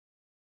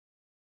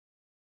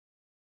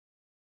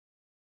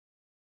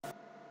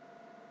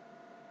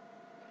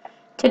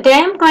Today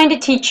I'm going to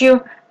teach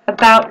you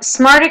about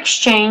Smart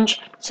Exchange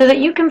so that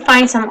you can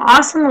find some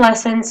awesome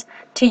lessons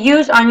to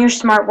use on your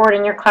smartboard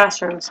in your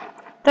classrooms.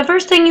 The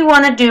first thing you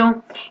want to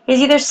do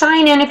is either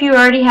sign in if you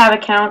already have an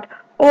account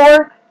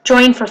or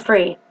join for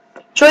free.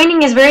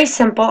 Joining is very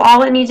simple.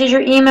 All it needs is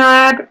your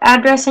email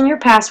address and your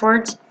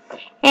passwords,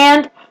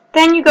 and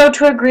then you go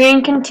to agree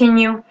and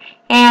continue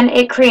and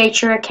it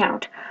creates your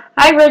account.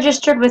 I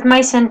registered with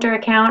my center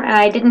account and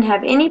I didn't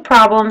have any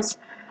problems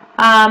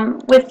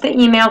with the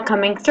email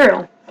coming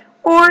through.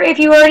 Or if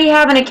you already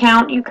have an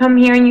account, you come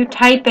here and you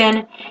type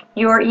in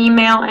your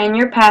email and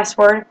your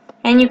password,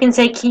 and you can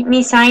say keep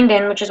me signed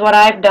in, which is what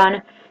I've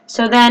done,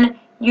 so then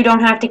you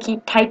don't have to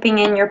keep typing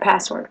in your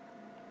password.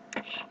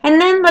 And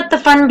then let the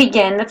fun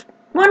begin.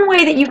 One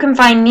way that you can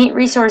find neat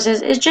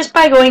resources is just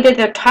by going to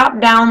the top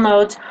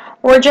downloads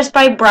or just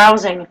by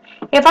browsing.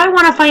 If I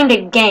want to find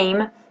a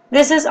game,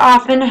 this is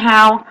often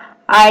how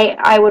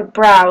I would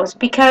browse,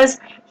 because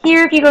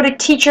here if you go to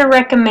teacher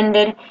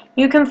recommended,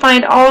 you can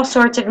find all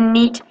sorts of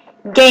neat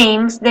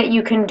games that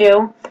you can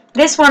do.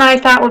 This one I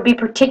thought would be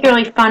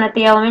particularly fun at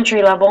the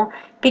elementary level,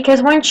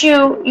 because once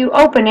you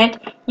open it,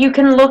 you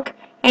can look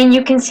and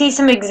you can see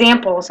some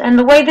examples. And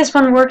the way this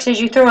one works is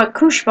you throw a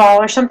koosh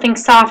ball or something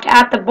soft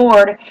at the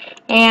board,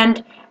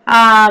 and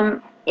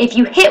if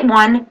you hit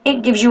one,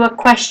 it gives you a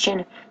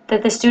question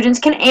that the students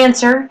can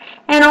answer,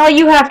 and all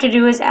you have to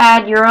do is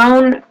add your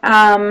own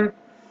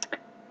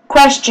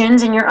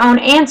questions and your own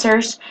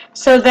answers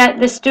so that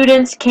the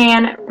students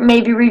can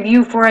maybe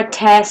review for a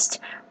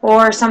test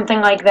or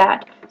something like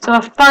that. So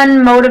a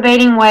fun,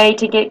 motivating way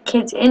to get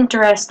kids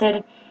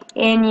interested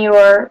in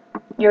your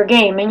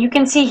game. And you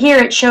can see here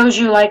it shows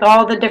you like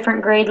all the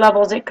different grade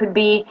levels it could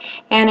be,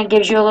 and it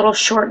gives you a little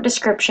short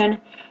description.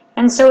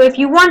 And so if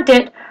you want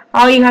it,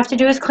 all you have to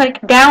do is click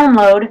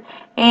download,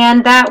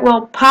 and that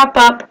will pop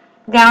up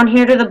down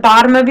here to the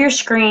bottom of your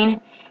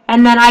screen,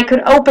 and then I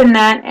could open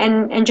that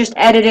and just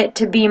edit it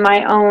to be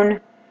my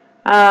own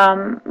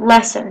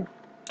lesson.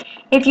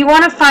 If you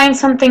want to find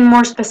something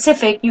more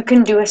specific, you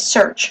can do a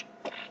search.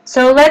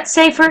 So let's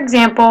say, for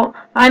example,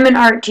 I'm an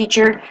art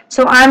teacher,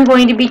 so I'm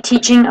going to be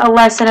teaching a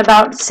lesson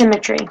about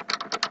symmetry.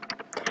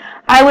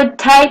 I would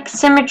type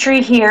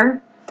symmetry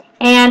here,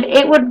 and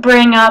it would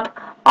bring up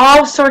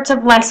all sorts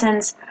of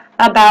lessons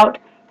about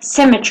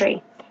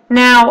symmetry.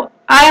 Now,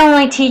 I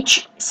only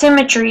teach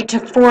symmetry to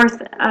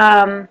third,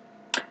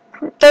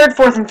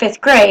 fourth, and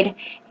fifth grade,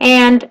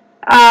 and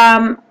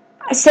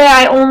say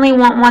I only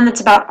want one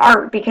that's about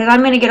art, because I'm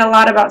going to get a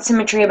lot about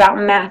symmetry about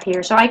math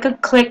here. So I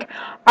could click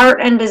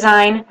art and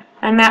design,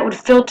 and that would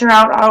filter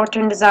out art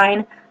and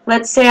design.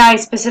 Let's say I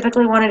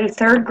specifically want to do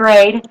third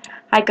grade.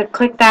 I could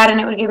click that and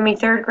it would give me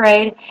third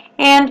grade.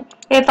 And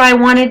if I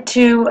wanted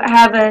to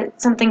have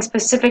something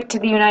specific to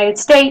the United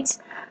States,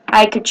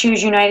 I could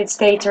choose United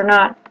States or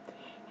not.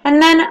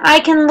 And then I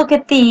can look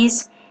at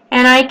these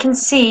and I can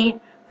see,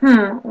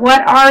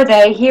 what are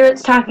they? Here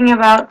it's talking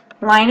about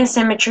line of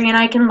symmetry, and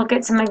I can look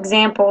at some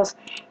examples,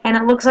 and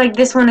it looks like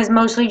this one is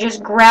mostly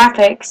just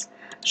graphics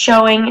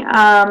showing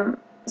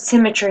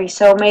symmetry.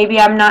 So maybe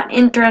I'm not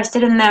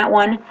interested in that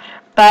one,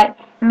 but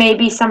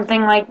maybe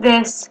something like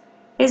this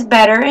is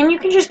better. And you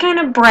can just kind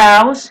of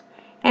browse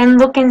and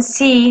look and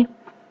see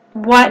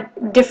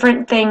what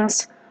different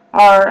things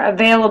are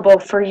available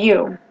for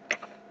you.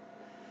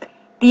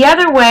 The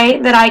other way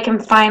that I can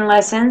find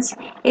lessons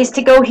is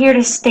to go here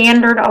to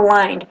Standard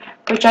Aligned,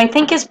 which I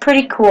think is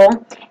pretty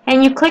cool.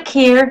 And you click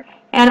here,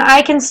 and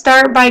I can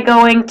start by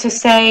going to,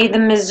 say, the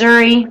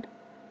Missouri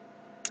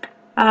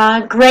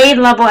grade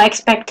level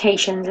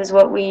expectations is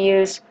what we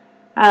use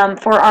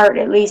for art,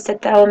 at least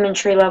at the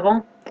elementary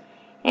level.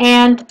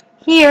 And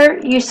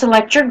here you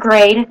select your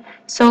grade.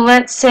 So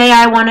let's say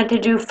I wanted to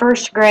do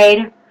first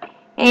grade,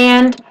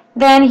 and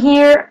then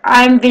here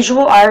I'm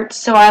visual arts,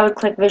 so I would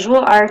click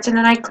visual arts, and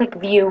then I click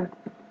view.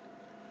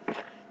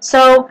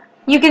 So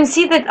you can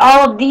see that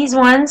all of these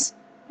ones,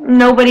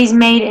 nobody's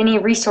made any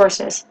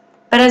resources.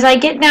 But as I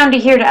get down to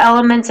here to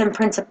elements and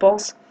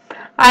principles,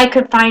 I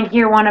could find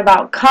here one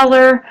about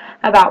color,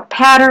 about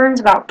patterns,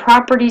 about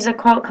properties of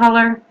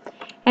color.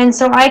 And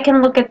so I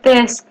can look at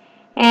this,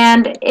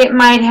 and it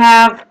might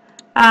have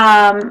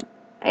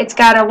it's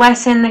got a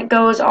lesson that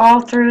goes all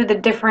through the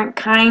different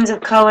kinds of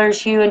colors,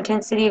 hue,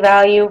 intensity,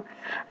 value.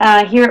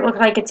 Here it looks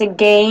like it's a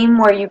game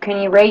where you can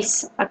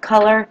erase a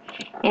color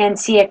and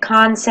see a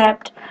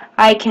concept.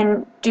 I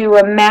can do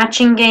a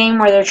matching game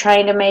where they're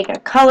trying to make a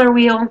color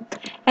wheel.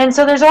 And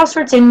so there's all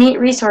sorts of neat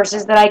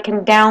resources that I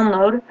can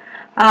download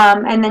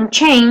and then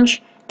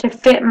change to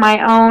fit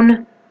my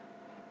own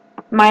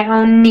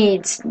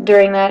needs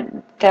during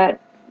that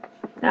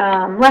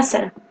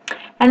lesson.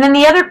 And then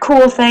the other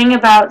cool thing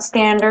about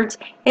standards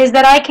is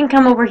that I can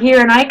come over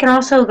here and I can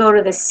also go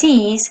to the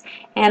C's,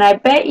 and I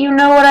bet you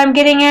know what I'm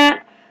getting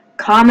at.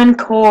 Common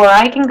Core.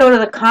 I can go to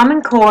the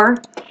Common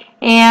Core,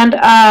 and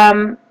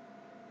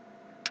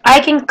I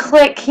can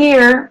click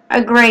here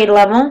a grade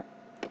level,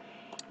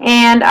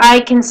 and I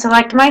can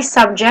select my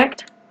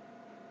subject,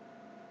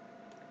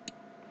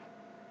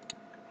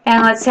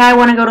 and let's say I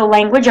want to go to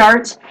language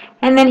arts,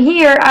 and then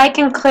here I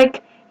can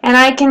click and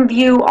I can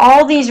view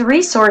all these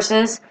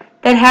resources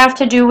that have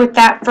to do with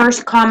that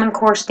first Common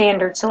Core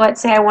standard. So let's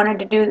say I wanted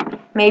to do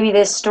maybe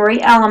this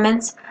story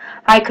elements.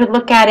 I could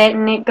look at it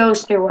and it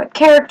goes through what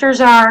characters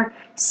are,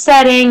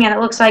 setting, and it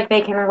looks like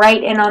they can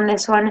write in on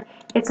this one.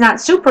 It's not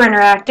super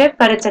interactive,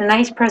 but it's a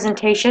nice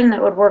presentation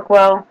that would work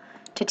well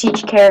to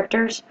teach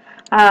characters.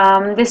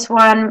 This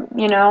one,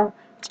 you know,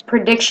 it's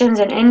predictions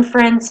and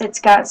inference.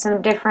 It's got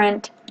some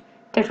different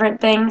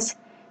things.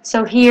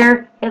 So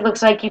here it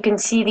looks like you can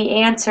see the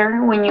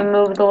answer when you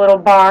move the little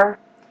bar.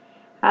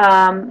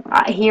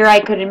 Here I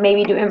could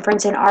maybe do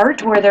inference in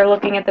art where they're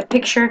looking at the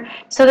picture.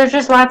 So there's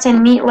just lots of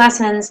neat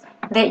lessons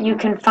that you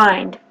can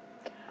find.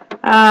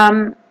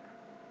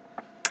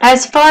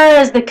 As far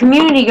as the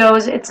community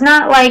goes, it's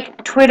not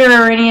like Twitter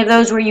or any of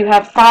those where you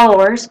have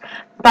followers,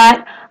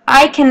 but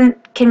I can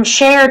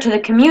share to the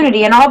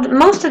community, and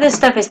most of this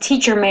stuff is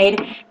teacher made.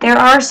 There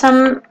are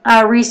some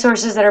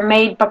resources that are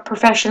made but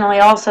professionally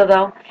also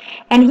though.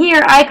 And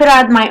here I could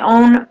add my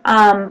own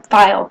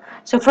file.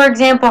 So for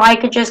example, I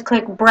could just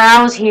click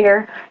browse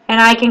here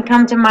and I can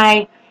come to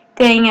my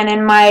thing, and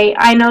in my,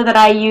 I know that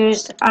I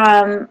used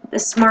the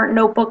Smart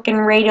Notebook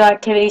and radial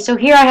activity. So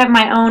here I have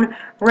my own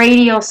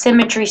radial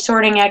symmetry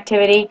sorting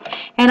activity,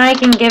 and I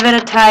can give it a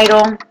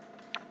title,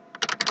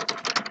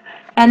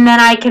 and then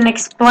I can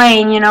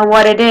explain, you know,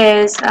 what it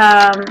is.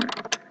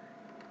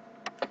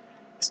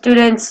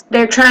 Students,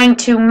 they're trying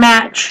to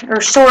match or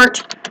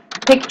sort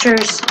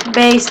pictures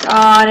based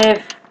on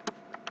if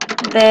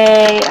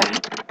they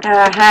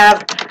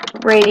have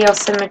radial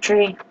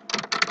symmetry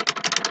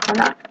or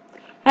not.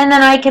 And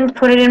then I can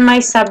put it in my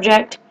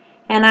subject,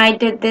 and I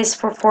did this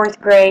for 4th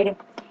grade,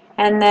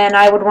 and then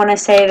I would want to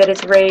say that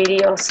it's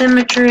radial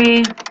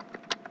symmetry,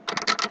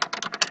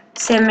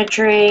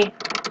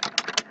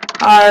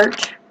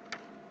 art,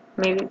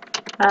 maybe,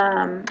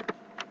 and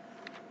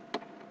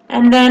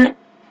then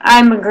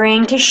I'm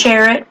agreeing to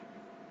share it.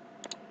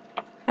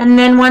 And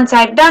then once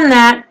I've done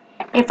that,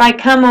 if I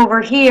come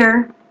over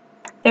here,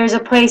 there's a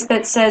place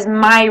that says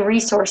My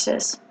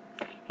Resources.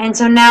 And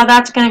so now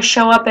that's going to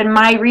show up in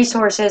My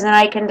Resources, and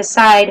I can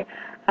decide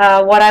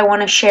what I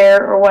want to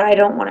share or what I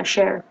don't want to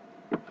share.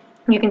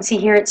 You can see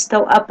here it's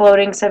still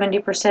uploading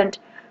 70%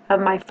 of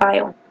my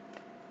file.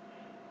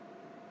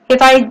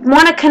 If I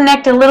want to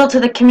connect a little to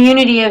the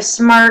community of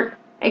Smart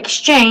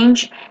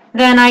Exchange,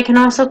 then I can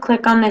also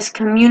click on this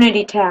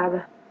Community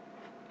tab.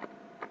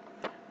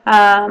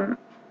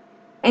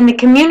 In the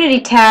Community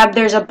tab,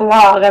 there's a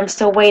blog. I'm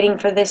still waiting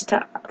for this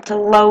to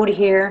load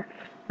here,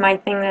 my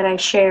thing that I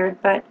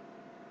shared, but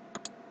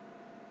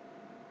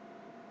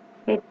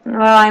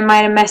well, I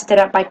might have messed it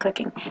up by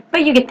clicking,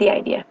 but you get the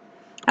idea.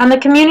 On the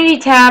Community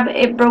tab,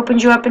 it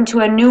opens you up into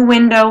a new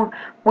window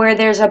where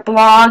there's a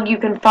blog you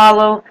can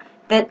follow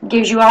that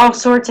gives you all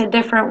sorts of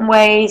different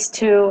ways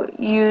to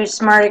use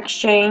Smart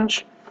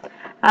Exchange.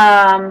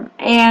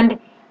 And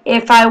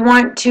if I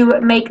want to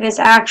make this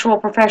actual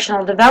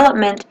professional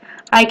development,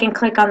 I can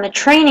click on the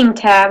Training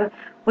tab,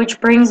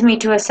 which brings me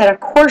to a set of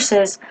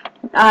courses.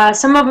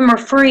 Some of them are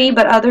free,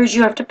 but others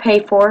you have to pay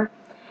for.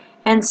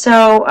 And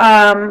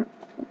so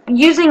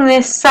using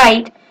this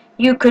site,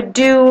 you could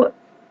do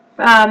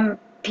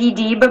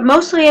PD, but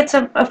mostly it's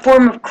a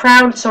form of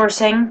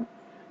crowdsourcing.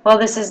 Well,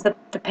 this is the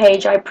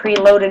page. I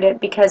preloaded it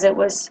because it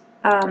was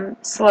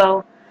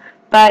slow.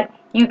 But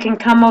you can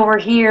come over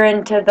here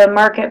into the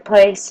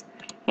marketplace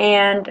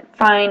and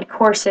find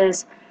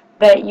courses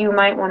that you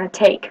might want to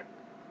take.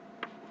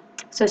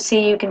 So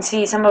see, you can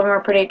see some of them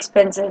are pretty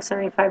expensive,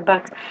 75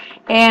 bucks.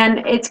 And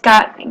it's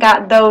got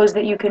those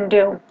that you can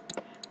do.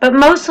 But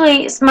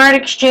mostly Smart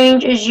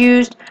Exchange is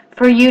used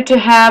for you to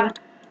have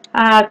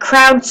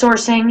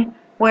crowdsourcing,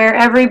 where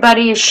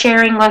everybody is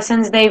sharing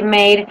lessons they've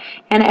made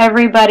and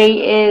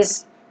everybody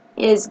is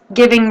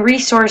giving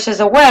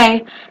resources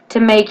away to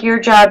make your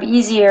job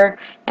easier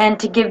and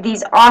to give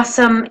these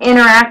awesome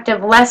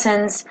interactive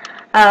lessons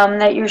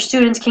that your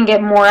students can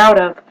get more out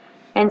of.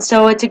 And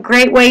so it's a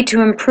great way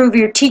to improve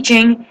your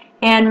teaching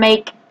and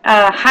make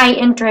high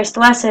interest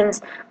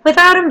lessons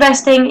without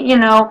investing, you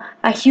know,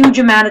 a huge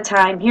amount of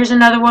time. Here's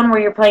another one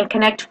where you're playing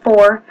Connect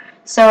 4.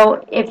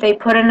 So if they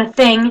put in a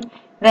thing,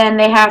 then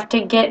they have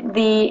to get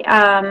the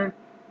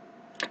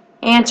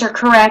answer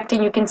correct,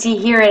 and you can see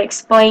here it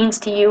explains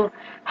to you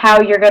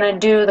how you're going to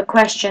do the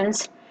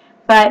questions.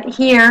 But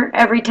here,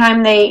 every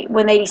time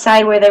when they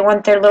decide where they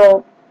want their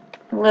little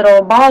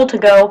ball to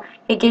go,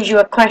 it gives you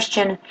a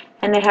question,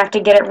 and they have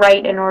to get it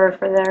right in order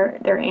for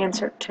their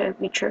answer to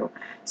be true.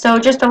 So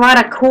just a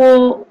lot of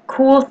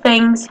cool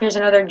things. Here's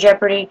another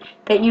Jeopardy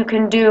that you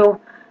can do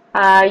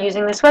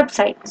using this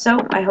website.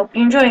 So I hope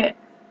you enjoy it.